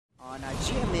on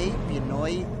GMA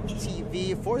Pinoy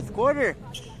TV. Fourth quarter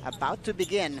about to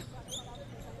begin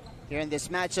here in this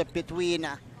matchup between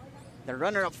the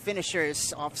runner-up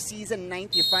finishers of season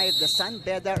 95, the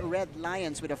Beda Red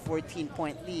Lions, with a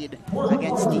 14-point lead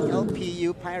against the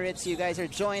LPU Pirates. You guys are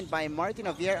joined by Martin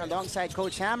Javier alongside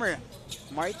Coach Hammer.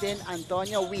 Martin,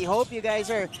 Antonio, we hope you guys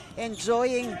are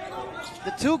enjoying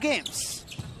the two games.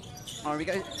 Or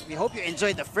we hope you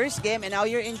enjoyed the first game, and now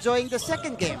you're enjoying the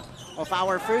second game of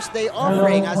our first day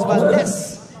offering, as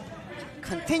Valdez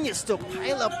continues to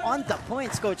pile up on the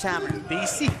points, Coach Hammer.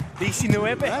 Daisy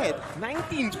 9. Right.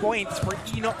 19 points for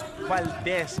Enoch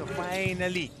Valdez. So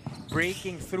finally,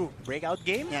 breaking through. Breakout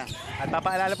game. Yeah. At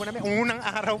papaalala po namin, unang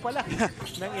araw pala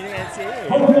ng NCAA.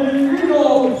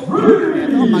 Ito,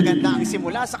 maganda ang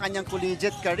simula sa kanyang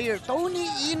collegiate career. Tony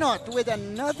Inot with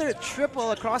another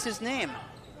triple across his name.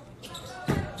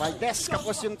 Valdez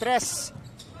kapos yung tres.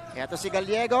 Ito si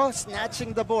Gallego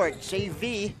snatching the board.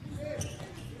 JV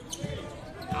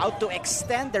out to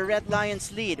extend the Red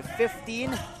Lions lead.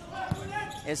 15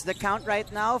 is the count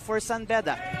right now for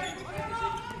Beda.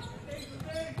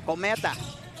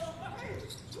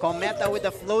 Cometa with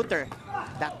the floater.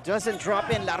 That doesn't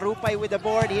drop in. Larupay with the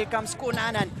board. Here comes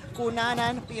Cunanan.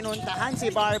 Cunanan, pinuntahan si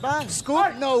Barba.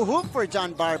 Scoop, no hoop for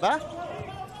John Barba.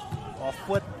 Off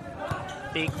foot.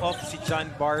 Take off si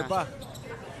John Barba.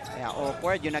 Kaya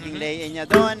awkward yung naging lay-in niya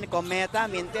doon. Cometa,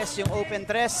 mintes yung open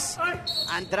tres.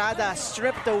 Andrada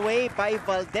stripped away by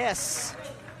Valdez.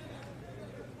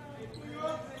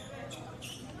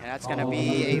 And that's gonna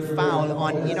be a foul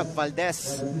on Enoch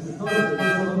Valdez.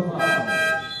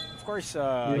 Of course,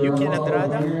 Yuki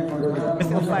Andrada,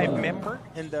 Mythical 5 member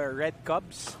in the Red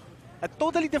Cubs. A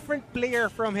totally different player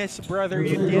from his brother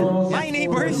Yudian. My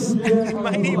neighbors,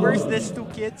 there's two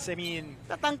kids. I mean,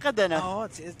 Tatangkad na. oh,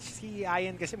 si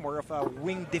Ian kasi more of a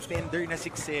wing defender na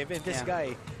 6'7". This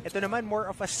guy, ito naman more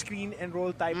of a screen and roll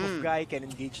type of guy, can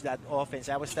engage that offense.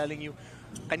 I was telling you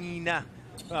kanina,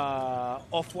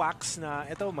 off-wax na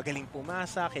ito, magaling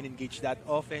pumasa, can engage that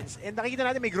offense. And nakikita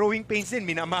natin may growing pains din,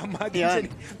 minamama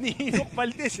din ni Enoch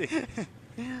Valdez eh.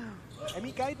 I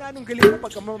mean, kahit na anong galing mo,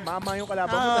 pagka mama yung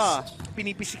kalaban mo, tapos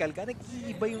pinipisikal ka,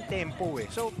 nag-iiba yung tempo eh.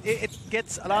 So, it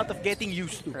gets a lot of getting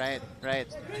used to. Right.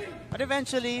 But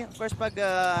eventually, of course, pag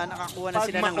nakakuha na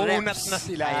sila ng reps. Pag makunat na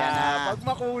sila. Pag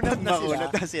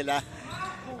makunat na sila.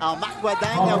 Mac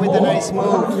Guadaña with a nice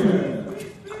move.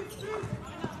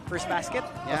 First basket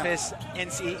of his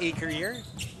NCAA career.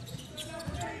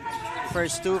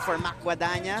 First two for Mac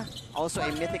Guadaña, also a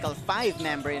Mythical 5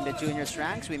 member in the juniors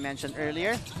ranks we mentioned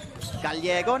earlier.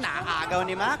 Gallego, naaagaw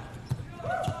ni Mac.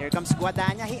 Here comes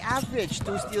Guadaña. He averaged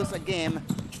 2 steals a game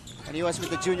when he was with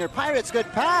the Junior Pirates.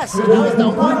 Good pass. And that was the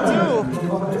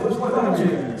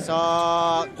 1-2. So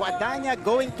Guadaña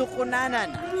going to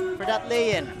Cunanan for that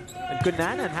lay-in. And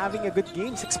Cunanan having a good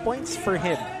game, 6 points for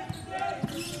him.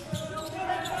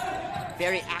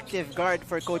 Very active guard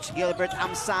for Coach Gilbert.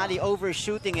 Amsali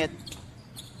overshooting it.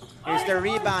 Here's the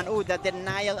rebound. Oh, the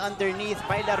denial underneath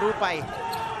by Larupay.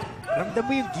 Ramdam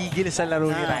mo yung gigil sa laro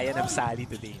ni Ryan Amsali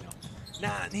today, no?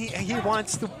 Na he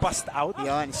wants to bust out.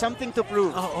 Yon, something to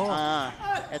prove.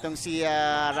 Etong si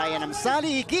Ryan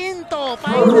Amsali. Quinto,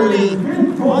 finally,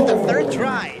 on the third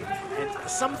try. And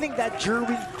something that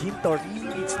Jerwin Quinto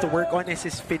really needs to work on is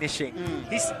his finishing.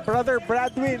 His brother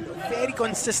Bradwin, very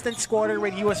consistent scorer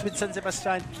when he was with San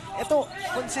Sebastian. Ito,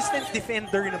 consistent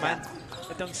defender naman.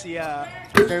 Itong si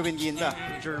Jerwin Ginda.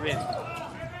 Jerwin.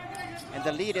 And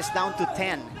the lead is down to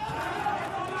 10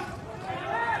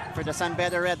 for the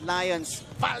Beda Red Lions.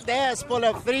 Valdez pull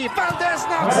up 3. Valdez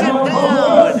knocks him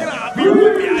down. Grabe yung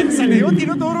kumpiyansa na yun.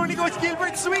 Tinuturo ni Coach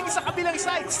Gilbert, swing sa kabilang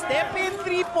side. Step in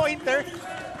 3-pointer.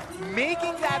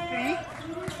 Making that 3.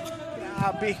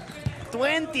 Grabe.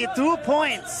 22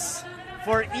 points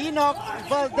for Enoch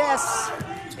Valdez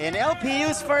in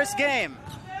LPU's first game.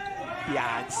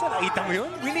 Piyansa, nakita mo yun?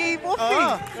 Winave off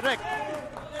correct.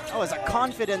 That was a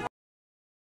confident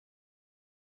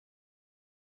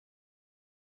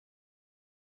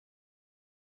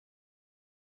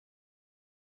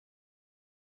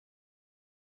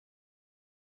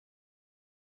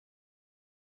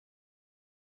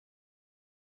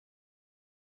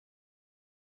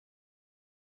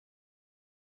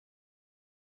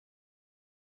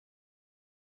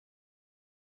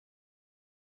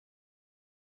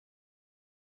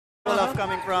off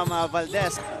coming from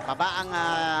Valdez. Baba ang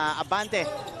abante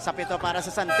sa pito para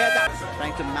sa Beda.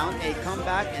 Trying to mount a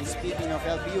comeback. And speaking of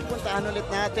LPU, puntahan ulit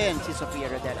natin si Sofia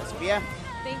Rodela. Sofia?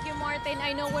 Thank you, Martin.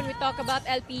 I know when we talk about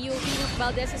LPU, Venus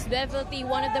Valdez is definitely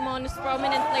one of the most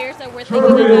prominent players that we're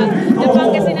thinking about. The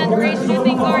Pangasinan Race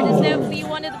shooting guard is definitely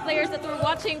one of the players that we're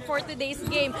watching for today's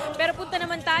game. Pero punta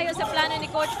naman tayo sa plano ni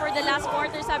Coach for the last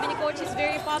quarter. Sabi ni Coach is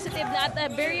very positive na at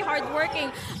very hardworking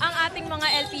ang ating mga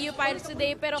LPU Pirates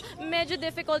today. Pero medyo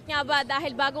difficult nga ba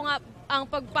dahil bago nga ang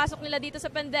pagpasok nila dito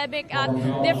sa pandemic at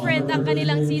different ang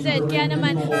kanilang season. Kaya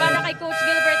naman, para kay Coach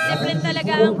Gilbert, different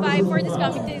talaga ang vibe for this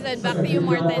coming season. Back to you,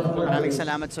 Martin. Maraming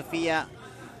salamat, Sofia.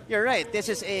 You're right.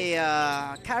 This is a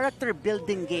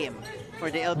character-building game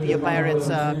for the LPU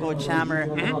Pirates, Coach Hammer.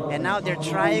 And now they're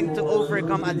trying to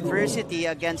overcome adversity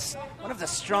against one of the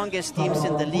strongest teams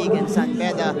in the league in San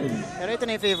Beda. Pero ito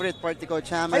na yung favorite part ni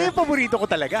Coach Hammer. Ay, yung paborito ko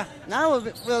talaga. Now,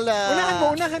 we'll...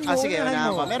 unahan mo. Sige,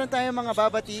 unahan mo. Meron tayong mga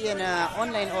babatiin na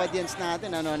online audience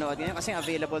natin nanonood ngayon kasi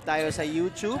available tayo sa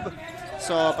YouTube.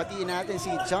 So, patiin natin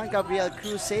si John Gabriel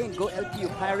Cruz saying, Go LPU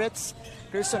Pirates.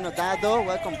 Kirsten Nodado,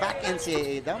 welcome back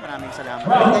NCAA daw. Maraming salamat.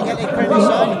 Daniel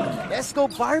Encarnacion, let's go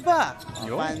Barba.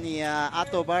 Fan ni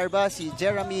Ato Barba, si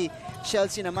Jeremy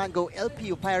Chelsea naman, Go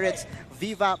LPU Pirates,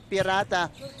 Viva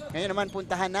Pirata. Ngayon naman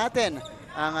puntahan natin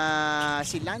ang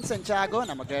si Lance Santiago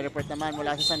na magre-report naman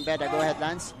mula sa San Beda. Go ahead,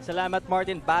 Lance. Salamat,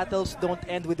 Martin. Battles don't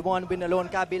end with one win alone.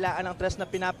 Kabilaan ang tres na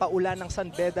pinapaulan ng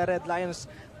San Beda Red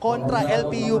Lions kontra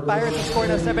LPU Pirates na score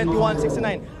na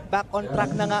 71-69. Back on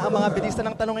track na nga ang mga bedista.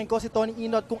 Nang tanongin ko si Tony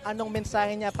Inod kung anong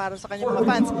mensahe niya para sa kanyang mga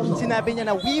fans. Sinabi niya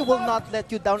na we will not let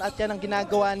you down at yan ang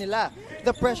ginagawa nila.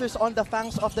 The pressures on the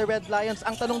fangs of the Red Lions.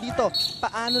 Ang tanong dito,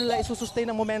 paano nila isusustain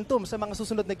ang momentum sa mga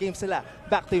susunod na games nila?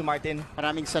 Back to you, Martin.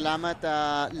 Maraming salamat,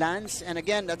 Lance. And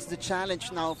again, that's the challenge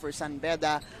now for San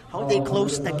Beda. How they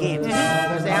close the games.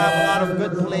 Because they have a lot of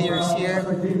good players here.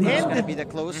 It's gonna be the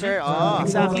closer.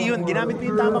 Exactly yun. Ginamit mo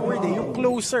yung tamang word eh. Yung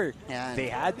closer. Yan. They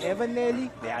had Evan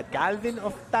Nelly, they had Galvin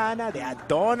Oftana, they had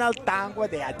Donald Tangwa,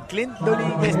 they had Clint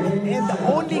Dominguez, and the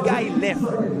only guy left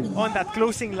on that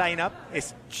closing lineup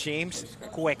is James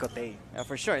Cuecote. Yeah,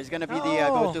 for sure. He's gonna be the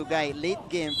go-to guy late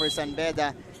game for San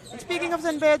Beda. And speaking of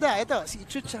San Beda, ito, si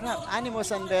Chucharap. Animo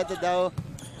San Beda daw.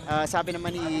 Sabi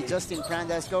naman ni Justin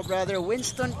Prandas, go brother,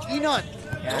 Winston Inot.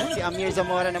 Yan, si Amir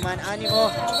Zamora naman,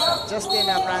 animo. Justin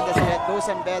Prandas ulit, go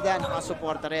San Beda.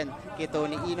 Nakasuporta rin kay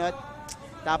Tony Inot.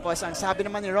 Tapos ang sabi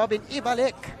naman ni Robin,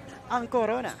 ibalik ang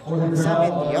Corona sa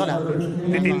Mendiola.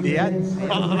 Titindi yan.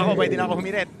 Ako, pwede na ako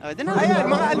humirit. Ayan,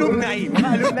 mga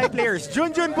alumni players.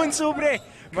 Junjun Bunsubre.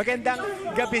 Magandang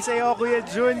gabi sa iyo, Kuya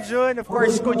Junjun. Of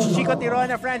course, Coach Chico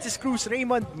Tirona, Francis Cruz,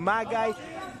 Raymond Magay,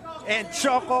 and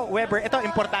Choco Weber. Ito,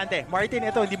 importante. Martin,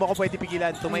 ito, hindi mo ako pwede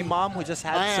pigilan. To my mom who just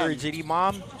had surgery.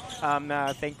 Mom,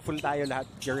 thankful tayo lahat.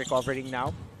 You're recovering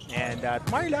now. And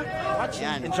Marla,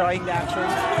 watching, enjoying the action.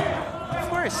 Of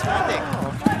course, Matic.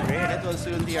 That will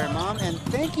soon be our mom. And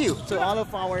thank you to all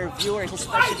of our viewers,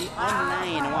 especially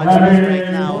online, watching us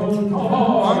right now.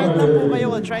 Comment lang po kayo.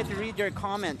 We'll try to read your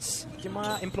comments. Yung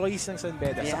mga employees ng San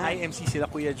Beda, sa IMC sila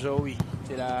Kuya Joey,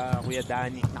 sila Kuya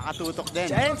Danny. Nakatutok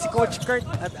din. And si Coach Kurt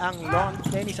at ang lawn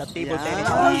tennis at table tennis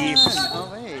teams.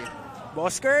 Okay.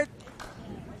 Boss Kurt,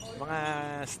 mga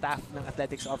staff ng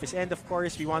athletics office. And of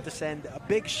course, we want to send a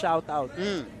big shout out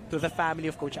to the family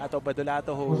of Coach Ato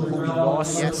Badolato who we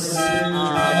lost. Yes. The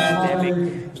pandemic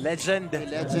legend. A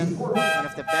legend. One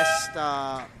of the best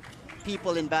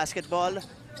people in basketball.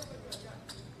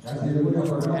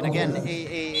 And again,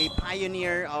 a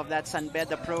pioneer of that San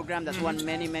Beda program that won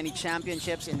many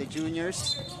championships in the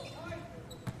juniors.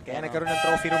 Kaya nagkaroon ng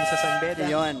trophy room sa San Beda.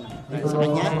 Yun. Sa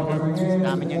kanya,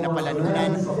 namin yung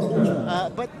napalanunan.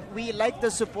 But we like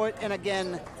the support, and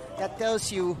again, that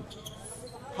tells you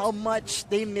how much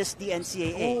they miss the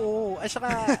NCAA. Oo. At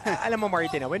saka, alam mo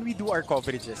Martin, when we do our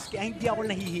coverages, kaya hindi ako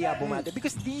nahihiya bumati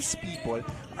because these people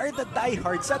are the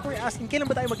diehards that we're asking, kailan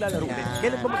ba tayo maglalaro ulit?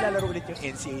 Kailan ba maglalaro ulit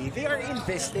yung NCAA? They are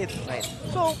invested. Right.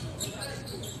 So,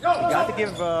 you gotta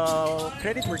give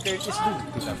credit where credit is due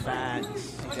to the fans.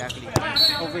 Exactly.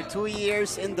 Over 2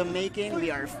 years in the making, we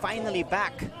are finally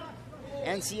back.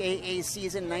 NCAA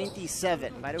season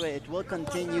 97. By the way, it will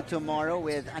continue tomorrow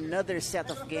with another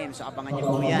set of games. So abangan niyo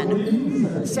po yan.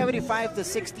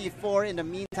 75-64. In the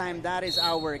meantime, that is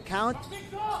our count.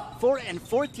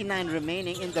 4:49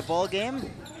 remaining in the ball game.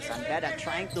 San Beda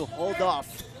trying to hold off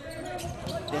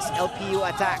this LPU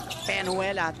attack.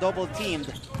 Penuela double-teamed.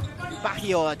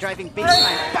 Baguio driving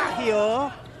baseline.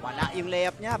 Baguio, wala yung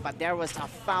layup niya, but there was a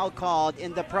foul called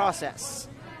in the process.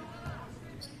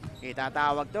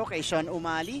 Itatawag to kay Sean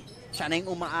Umali. Siya na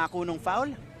yung umaako ng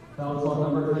foul.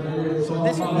 So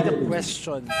this will be the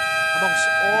question amongst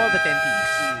all the 10 teams.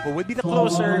 Who would be the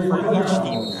closer for each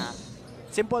team?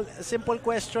 Simple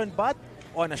question, but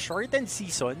on a shortened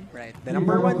season, Right. the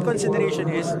number one consideration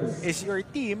is your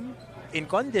team in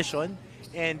condition,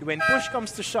 and when push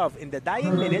comes to shove in the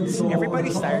dying minutes,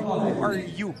 everybody's tired. Who are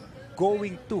you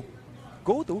going to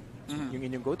go to, yung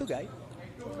inyong go-to guy,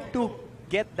 to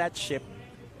get that ship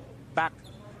back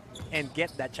and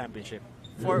get that championship?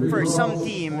 For some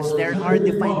teams, there are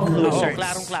defined closers.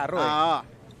 Klarong-klaro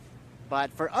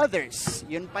But for others,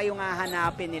 yun pa yung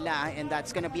hahanapin nila, and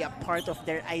that's gonna be a part of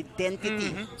their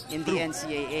identity in the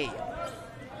NCAA.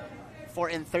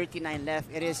 4:39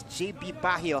 left. It is JB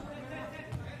Bahio,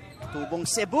 Tubong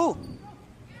Cebu,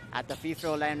 at the free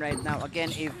throw line right now.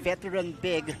 Again, a veteran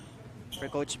big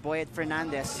for Coach Boyet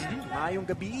Fernandez. Maayong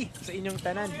gabi sa inyong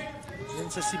tanan.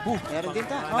 Yan sa Cebu. Meron din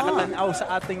Nakatanaw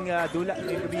sa ating dula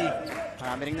ngayong gabi.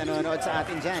 Marami ring nanonood sa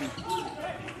atin dyan.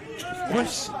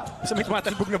 Push! Sa may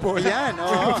tumatalbog na bola. Yan,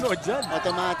 Nanonood dyan.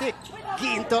 Automatic.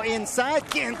 Ginto inside.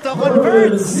 Ginto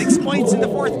converts. 6 points in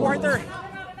the fourth quarter.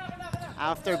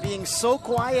 After being so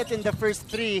quiet in the first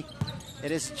three,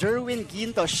 it is Jerwin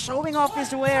Ginto showing off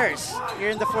his wares here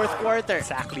in the fourth quarter.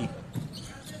 Exactly.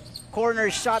 Corner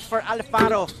shot for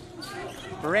Alfaro.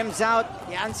 Rims out.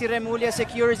 Yancy Remulla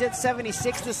secures it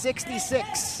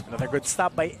 76-66. Another good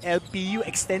stop by LPU,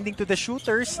 extending to the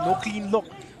shooters. No clean look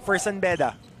for San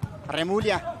Beda.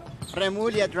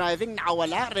 Remulla driving.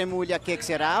 Nawala. Remulla kicks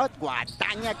it out.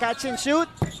 Guatanya catch and shoot.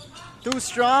 Too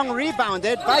strong.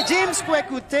 Rebounded by James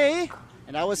Kwekute.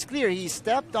 And that was clear. He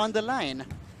stepped on the line.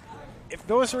 If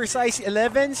those were size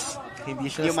 11s, hindi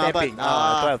siya Yumabat. stepping.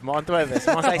 12. Mukhang 12.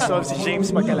 Mukhang size 12 si James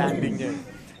pagka-landing niya.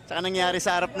 Saka nangyari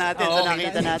sa harap natin. So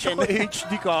nakita natin. Tsaka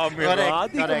HD camera.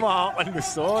 Di ka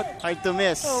makakalusot. Hard to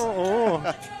miss. Oo.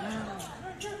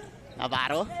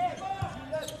 Navarro.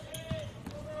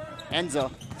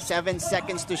 Enzo. 7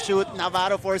 seconds to shoot.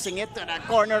 Navarro forcing it to the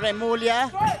corner.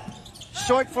 Remulla.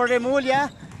 Short for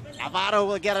Remulla. Navarro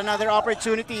will get another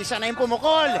opportunity. Siya na yung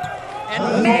pumukol.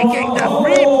 And making the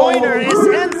three-pointer is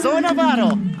Enzo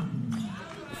Navarro.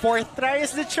 Fourth try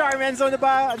is the charm. Enzo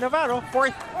Navarro.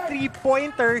 Fourth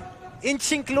three-pointer.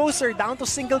 Inching closer, down to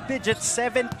single digits,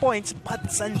 7 points.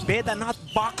 But San Beda not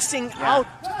boxing out.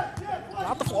 A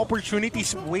lot of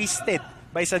opportunities wasted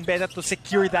by San Beda to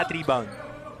secure that rebound.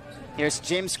 Here's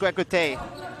James Kwekute.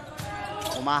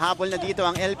 Umahabol na dito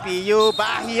ang LPU.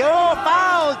 Bahio,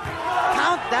 fouled!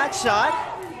 Count that shot.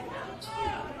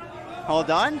 Hold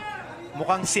on.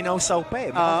 Mukhang sinawsaw pa eh.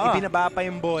 Mukhang ibinaba pa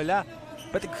yung bola.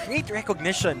 But a great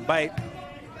recognition by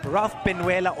Ralph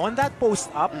Penuela on that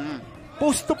post-up.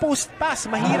 Post-to-post pass.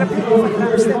 Mahirap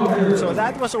yung step. So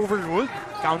that was overruled.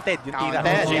 Counted yung tira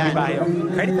ng JB Bahio.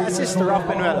 Credit assist to Ralph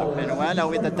Penuela. Penuela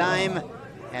with the dime.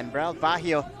 And Ralph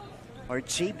Bahio, or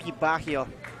JB Bahio,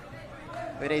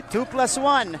 with a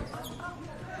 2+1.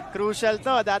 Crucial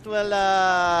to. That will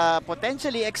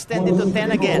potentially extend it to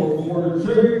 10 again.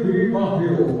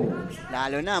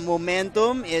 Lalo na,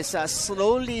 momentum is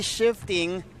slowly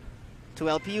shifting to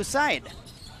LPU side.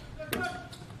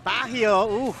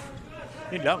 Bahio,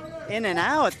 Yun lang. in and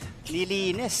out.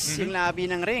 Lilinis yung labi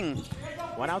ng ring.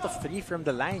 1 out of 3 from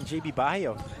the line, JB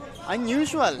Bahio.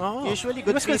 Unusual. Usually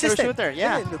good free throw shooter.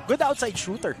 Yeah. Good outside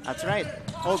shooter. That's right.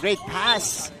 Oh, great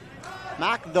pass.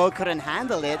 Mac, though, couldn't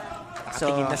handle it.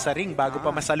 Tingin na sa ring bago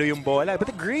pa masalo yung bola. But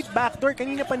a great backdoor.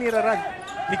 Kanina pa nirarun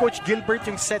ni Coach Gilbert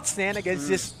yung sets na yan against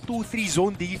this 2-3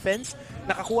 zone defense.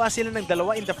 Nakakuha sila ng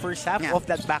dalawa in the first half of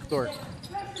that backdoor.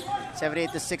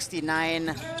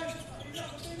 78-69.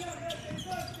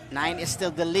 9 is still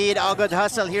the lead. All good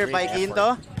hustle here by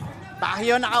Ginto.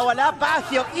 Bahio nakawala.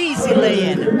 Bahio, easy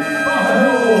lay-in.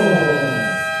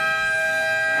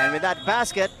 And with that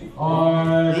basket,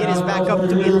 lead is back up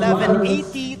to 11,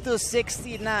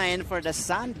 80-69 for the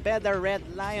San Beda Red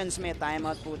Lions. May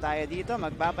timeout po tayo dito.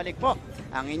 Magbabalik po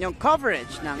ang inyong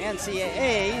coverage ng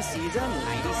NCAA Season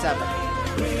 97.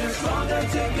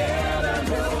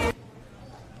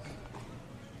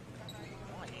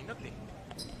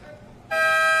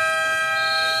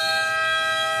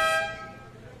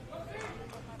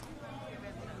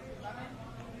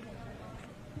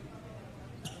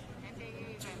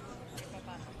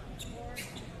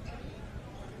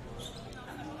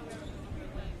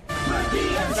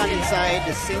 Inside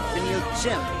the St. Benil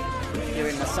Gym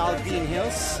here in the Salvine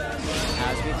Hills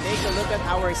as we take a look at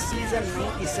our Season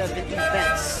 97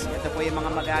 events. Ito po yung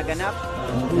mga magaganap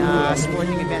na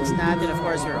sporting events natin. Of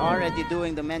course, we're already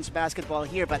doing the men's basketball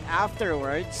here, but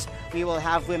afterwards, we will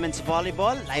have women's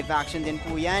volleyball. Live action din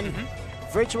po yan.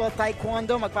 Virtual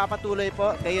Taekwondo, magpapatuloy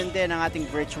po. Gayon din ang ating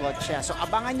virtual chess. So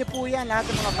abangan nyo po yan, lahat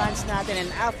ng mga fans natin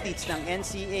and athletes ng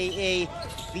NCAA.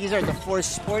 These are the 4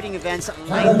 sporting events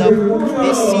lined up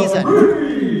this season.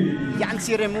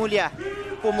 Yancy Remulla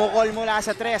pumukol mula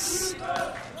sa 3.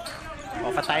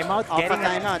 Off a timeout, Off a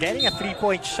timeout. getting a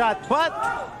 3-point shot, but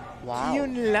Wow.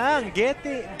 yun lang,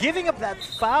 giving up that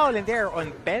foul and they're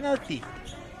on penalty.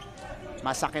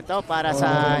 Masakit to para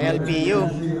sa LPU.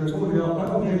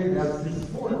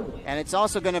 And it's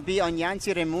also gonna be on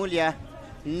Yancy Remulla.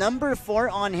 Number 4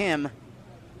 on him.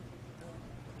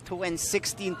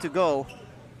 2:16 to go.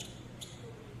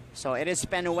 So it is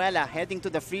Penuela heading to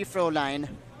the free throw line.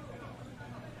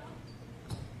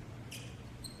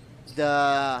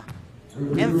 The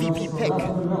MVP pick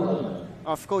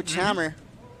of Coach Hammer.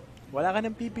 Wala ka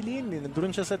nang pipiliin.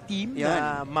 Nandun siya sa team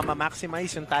na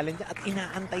mamamaximize yung talent niya at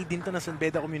inaantay din to na San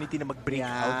Beda community na mag-break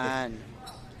out. Yan.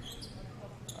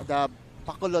 The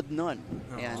pakulod nun.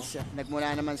 Yan.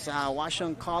 Nagmula naman sa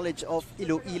Washington College of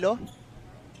Iloilo.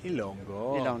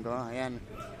 Ilonggo. Ayan.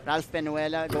 Ralph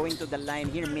Penuela going to the line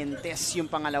here. Mintes yung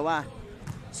pangalawa.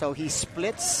 So he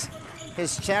splits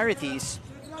his charities.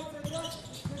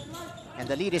 And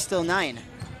the lead is still 9.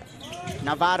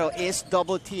 Navarro is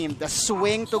double teamed. The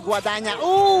swing to Guadagna.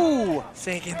 Ooh!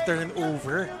 Second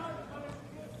turnover.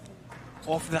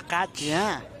 Off the catch.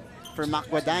 Yeah. For Mac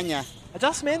Guadagna.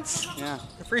 Adjustments. Yeah.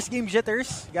 The first game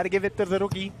jitters. Gotta give it to the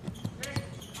rookie.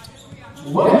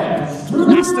 Last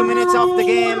 2 minutes of the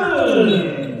game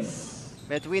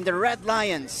between the Red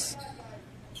Lions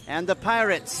and the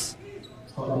Pirates.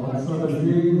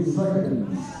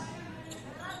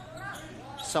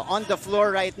 So on the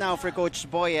floor right now for Coach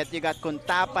Boyet, you got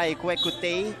Kuntapay,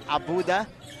 Kwekutey, Abuda,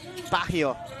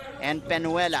 Baguio, and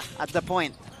Penuela at the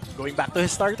point. Going back to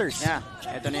his starters. Yeah,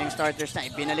 ito na yung starters na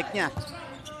ibinalik niya.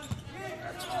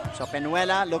 So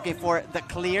Penuela looking for the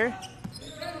clear.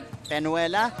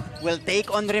 Penuela will take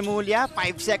on Remulla.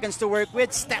 5 seconds to work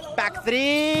with. Step back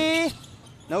 3.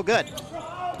 No good.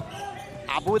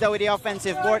 Abuda with the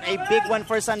offensive board. A big one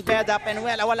for San Beda.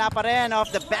 Penuela wala pa rin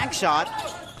off the bank shot.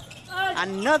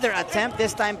 Another attempt,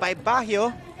 this time by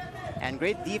Baguio. And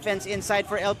great defense inside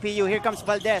for LPU. Here comes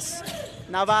Valdez.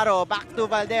 Navarro back to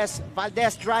Valdez.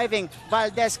 Valdez driving.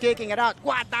 Valdez kicking it out.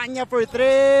 Guadagna for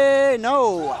 3.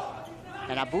 No.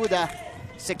 And Abuda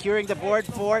securing the board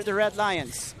for the Red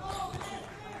Lions.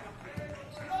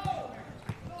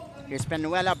 Here's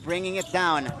Penuela bringing it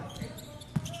down.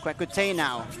 Kwekutey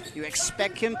now. You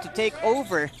expect him to take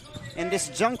over in this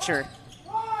juncture.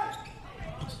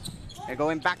 They're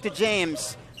going back to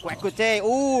James. Kwekutey,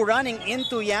 ooh, running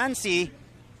into Yancy.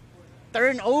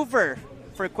 Turnover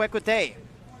for Kwekutey.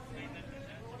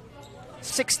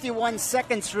 61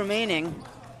 seconds remaining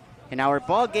in our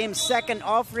ball game second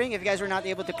offering. If you guys were not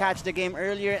able to catch the game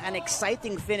earlier, an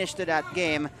exciting finish to that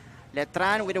game.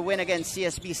 Letran with a win against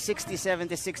CSB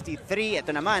 67-63.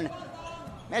 Ito naman,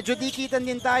 medyo dikitan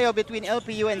din tayo between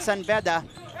LPU and San Beda.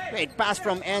 Great pass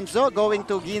from Enzo going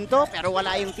to Ginto, pero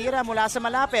wala yung tira mula sa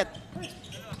malapit.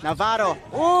 Navarro,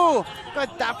 ooh,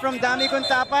 good tap from Dami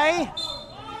Kuntapay.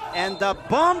 And the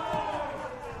bump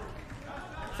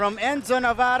from Enzo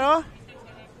Navarro.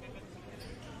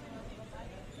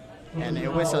 And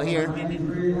a whistle here.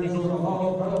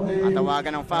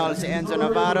 Matawagan ng foul si Enzo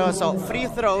Navarro. So free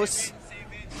throws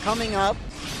coming up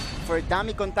for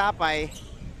Dami Kuntapay.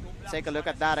 Take a look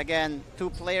at that again. 2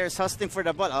 players hustling for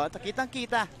the ball. Oh,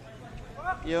 kitang-kita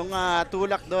yung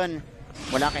tulak doon.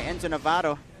 Wala kay Enzo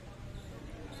Navarro.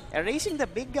 Erasing the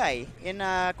big guy in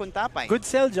Kuntapay. Good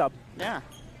sell job. Yeah.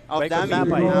 By Dami.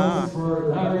 Kuntapay.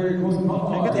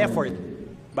 Good effort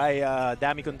by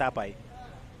Dami Kuntapay.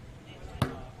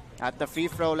 At the free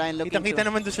throw line looking Kitang-kita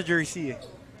naman doon sa jersey eh.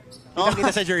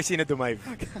 Kitang-kita sa jersey na dumive.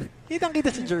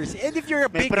 Kitang-kita sa jersey. And if you're a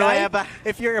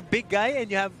big guy and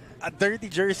you have a dirty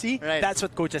jersey, right, that's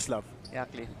what coaches love.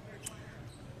 Exactly.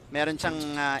 Meron siyang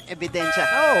ebidensya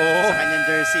Oh, sa kanyang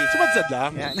jersey. sumadsad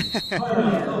lang. Yan.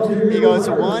 He goes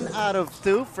 1 out of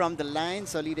 2 from the line.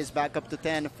 So lead is back up to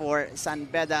 10 for San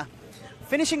Beda.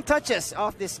 Finishing touches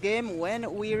of this game when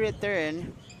we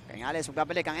return. Kanyales,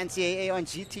 magbabalik ang NCAA on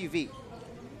GTV.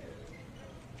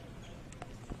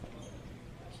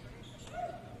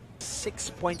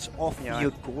 6 points off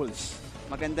field goals.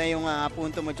 Maganda yung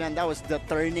punto mo dyan. That was the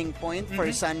turning point for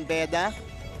San Beda.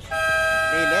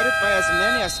 They led it by as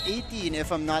many as 18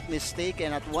 if I'm not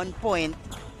mistaken at one point.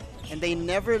 And they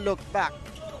never looked back.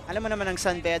 Alam mo naman ng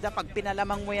San Beda, pag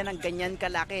pinalamang mo yan ng ganyan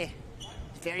kalaki,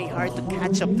 it's very hard to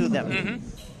catch up to them.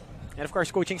 And of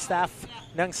course, coaching staff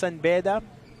ng San Beda,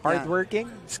 hardworking,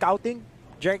 scouting,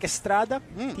 Jeric Estrada,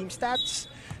 team stats,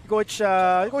 Coach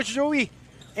Joey,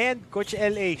 and Coach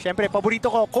LA. Siyempre, paborito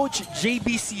ko, Coach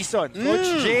JB Season.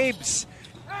 Coach Jabes.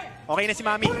 Okay na si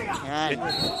Mami. Yan.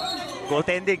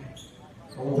 Goaltending.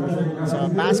 So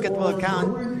basket will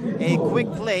count. A quick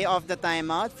play of the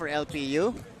timeout for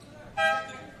LPU.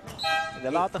 And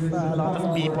a lot of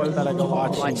people talaga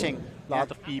watching. A lot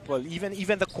Yeah. of people,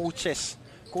 even the coaches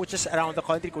around the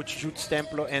country, Coach Jude's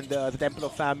Templo and the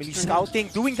Templo family, scouting,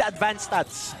 doing the advanced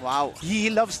stats. Wow. He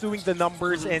loves doing the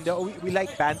numbers, and we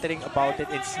like bantering about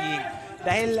it and seeing.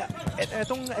 Dahil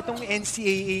itong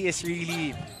NCAA is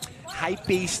really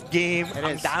high-paced game,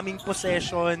 ang daming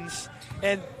possessions,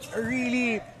 and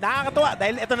really nakakatuwa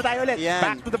dahil ito na tayo ulit. Yan.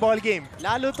 Back to the ball game.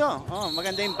 Lalo to. Oh,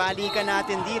 maganda yung balikan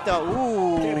natin dito.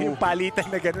 Ooh. Pero yung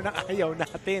palitan na gano'n ang ayaw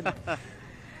natin.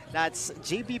 That's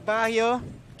JB Bajo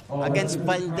against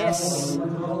Valdez.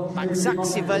 Bagsak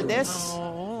si Valdez.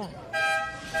 Oo.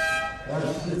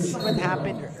 Let's see what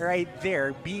happened right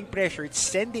there. Being pressured,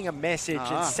 sending a message,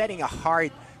 and setting a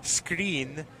hard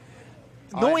screen.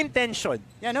 No intention.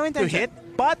 Yeah, no To intention. hit,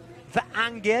 but the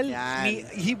angle, Yan.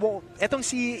 etong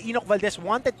si Enoch Valdez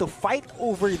wanted to fight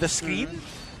over the screen.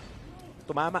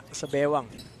 Tumama sa bewang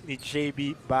ni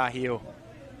JB Bajo.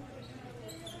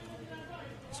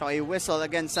 So a whistle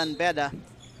against San Beda.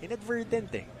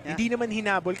 Inadvertent eh. Yeah. Hindi naman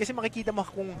hinabol kasi makikita mo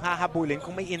kung hahabulin,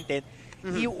 kung may intent,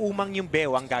 iuumang yung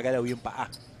bewang, gagalaw yung paa.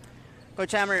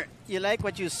 Coach Hammer, you like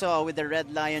what you saw with the Red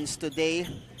Lions today?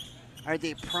 Are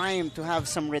they primed to have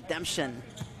some redemption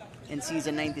in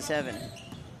season 97?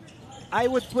 I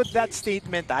would put that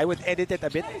statement, I would edit it a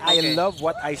bit. Okay. I love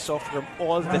what I saw from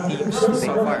all the teams today.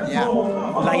 So far, yeah.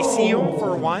 Lyceum,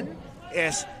 for one,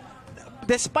 is,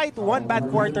 despite one bad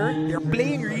quarter, they're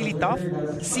playing really tough.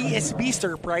 CSB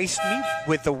surprised me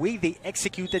with the way they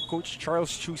executed Coach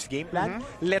Charles Chu's game plan.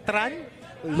 Letran,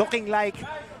 looking like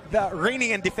the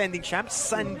reigning and defending champs.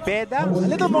 San Beda, a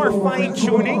little more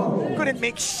fine-tuning. Couldn't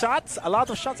make shots, a lot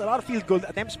of field goal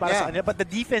attempts para sa kanila, but the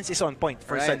defense is on point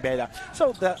for San Beda.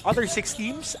 So the other 6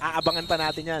 teams, aabangan pa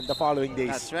natin yan the following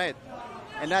days. That's right.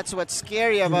 And that's what's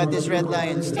scary about this Red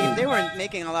Lions team. They weren't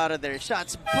making a lot of their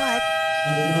shots, but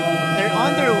they're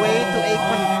on their way to a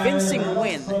convincing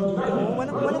win.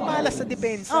 Walang malas sa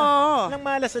depensa. Oo. Walang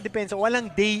malas sa depensa.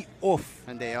 Walang day off.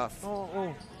 One day off.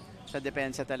 Oo. Sa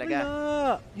depensa talaga.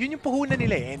 Wala. Yun yung puhunan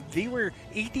nila eh. And they were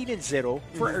 18-0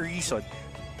 for a reason.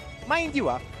 Mind you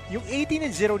yung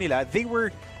 18-0 nila, they were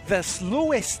the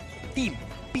slowest team.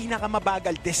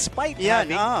 Pinakamabagal despite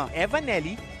having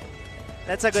Evanelli,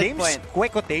 That's a good James point.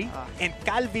 Quecote, and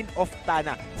Calvin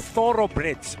Oftana,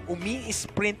 thoroughbreds.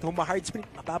 Umi-sprint, hard sprint,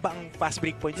 mababa ang fast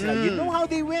break points nila. You know how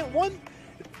they won?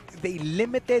 They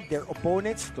limited their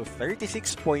opponents to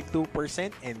 36.2%,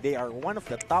 and they are one of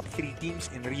the top 3 teams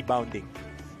in rebounding.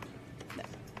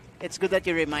 It's good that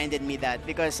you reminded me that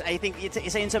because I think it's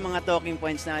isa yun sa mga talking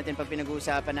points natin pag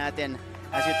pinag-uusapan natin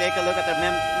as you take a look at the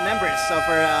members of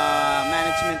our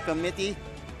management committee.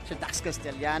 Dax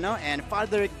Castellano and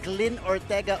Father Glynn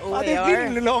Ortega OAR. They've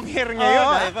been long hair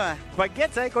ngayon. Iba. But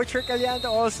gets, Coach Hercaliano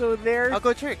also there.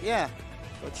 Coach Rick, yeah.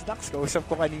 Coach Dax,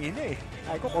 kausap ko kanina eh.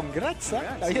 Ay ko, congrats ha.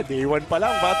 Ay, day 1 pa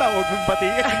lang, bata, huwag mong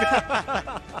batiin.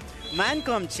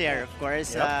 Mancom chair, of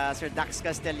course, Sir Dax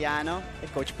Castellano. And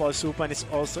Coach Paul Supan is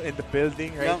also in the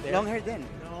building right there. Long hair din.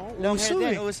 No, Long hair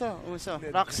din, uso.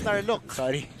 Rockstar look.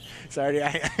 Sorry.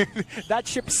 That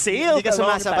ship sailed Hindi ka a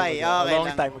long sumasabay. time ago. Okay A long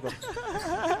lang. time ago.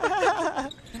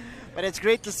 But it's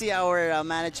great to see our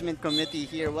management committee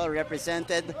here well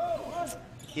represented.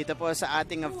 Dito po sa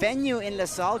ating venue in La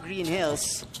Salle, Green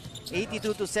Hills.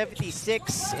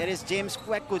 82-76. It is James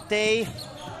Quecote.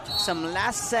 Some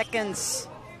last second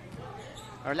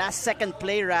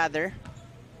play rather.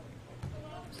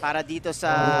 Para dito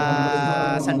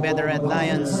sa San Beda Red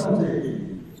Lions.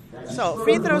 So,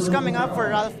 free throws coming up for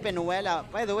Ralph Penuela.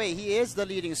 By the way, he is the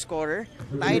leading scorer.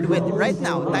 Tied with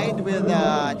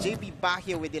JB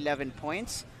Bajo with 11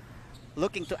 points.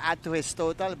 Looking to add to his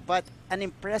total, but an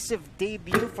impressive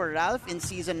debut for Ralph in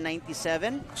season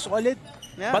 97. Solid,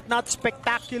 but not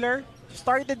spectacular.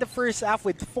 Started the first half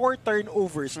with 4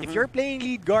 turnovers. If you're playing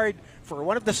lead guard for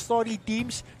one of the story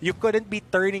teams, you couldn't be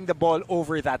turning the ball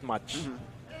over that much.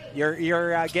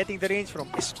 You're getting the range from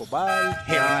Escobar,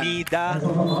 Hermida,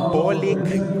 Bolik,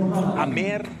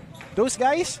 Amer. Those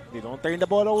guys, they don't turn the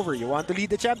ball over. You want to lead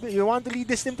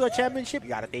this team to a championship, you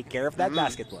gotta take care of that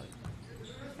basketball.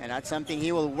 And that's something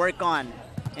he will work on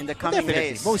in the coming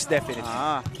days. Most definitely.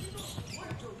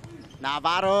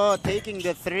 Navarro taking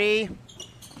the 3.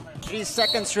 3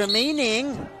 seconds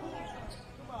remaining.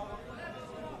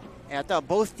 Ito,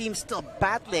 both teams still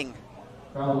battling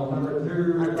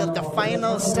until the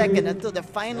final second, until the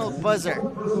final buzzer.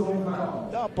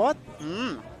 Dapat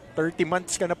 30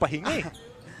 months ka na pahinga eh.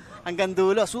 Hanggang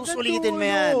dulo, susulitin mo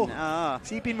yan.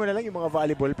 Sipin mo na lang yung mga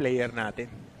volleyball player natin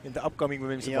in the upcoming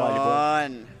women's volleyball.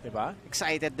 Diba?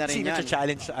 Excited na rin sino yan. Sino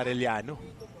challenge sa Arellano?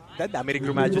 Dami rin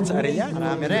graduate sa Arellano.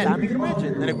 Marami rin. Dami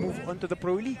graduate na nag-move on to the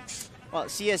pro leagues. Well,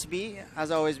 CSB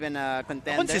has always been a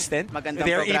contender. Consistent. Magandang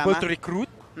They're programa. able to recruit.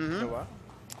 Mhm.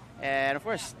 And of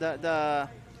course, the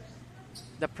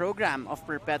program of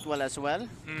Perpetual as well.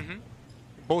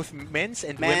 Both men's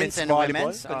and Men's women's and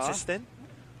volleyball. women's, Consistent.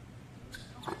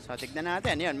 So tignan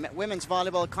natin. Yun, women's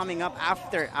volleyball coming up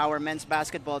after our men's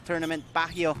basketball tournament.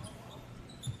 Baguio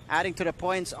adding to the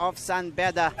points of San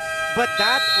Beda. But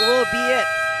that will be it.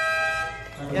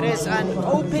 It is an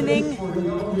opening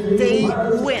day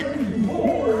win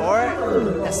for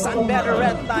the San Beda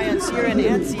Red Lions here in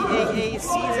NCAA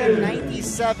Season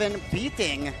 97,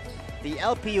 beating the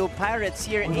LPU Pirates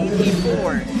here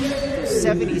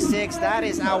 84-76. That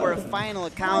is our final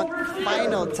count,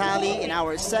 final tally in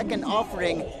our second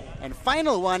offering, and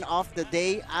final one of the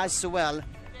day as well.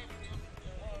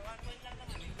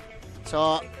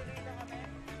 So,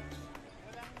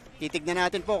 titignan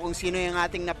natin po kung sino yung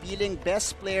ating napiling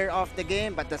best player of the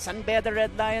game. But the San Beda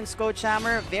Red Lions, Coach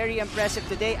Hammer, very impressive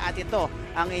today. At ito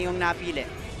ang iyong napili.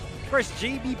 First,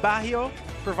 JB Baguio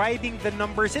providing the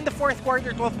numbers in the fourth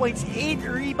quarter. 12 points, 8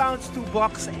 rebounds, 2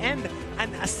 blocks, and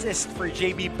an assist for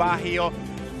JB Baguio.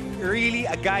 Really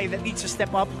a guy that needs to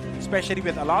step up, especially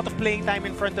with a lot of playing time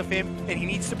in front of him. And he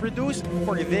needs to produce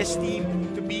for this team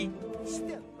to be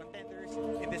still contenders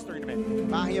in this tournament.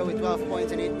 Baguio with 12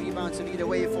 points and 8 rebounds to lead the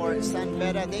way for San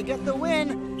Beda. They get the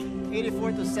win,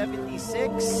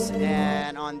 84-76.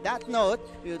 And on that note,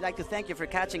 we would like to thank you for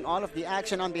catching all of the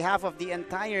action on behalf of the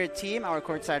entire team. Our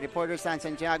courtside reporters, San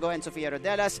Santiago and Sofia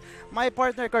Rodelas. My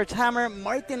partner, Coach Hammer,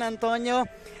 Martin Antonio.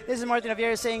 This is Martin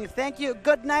Javier saying thank you,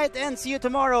 good night, and see you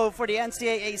tomorrow for the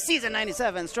NCAA Season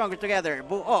 97. Stronger Together.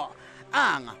 Buo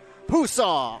ang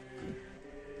puso!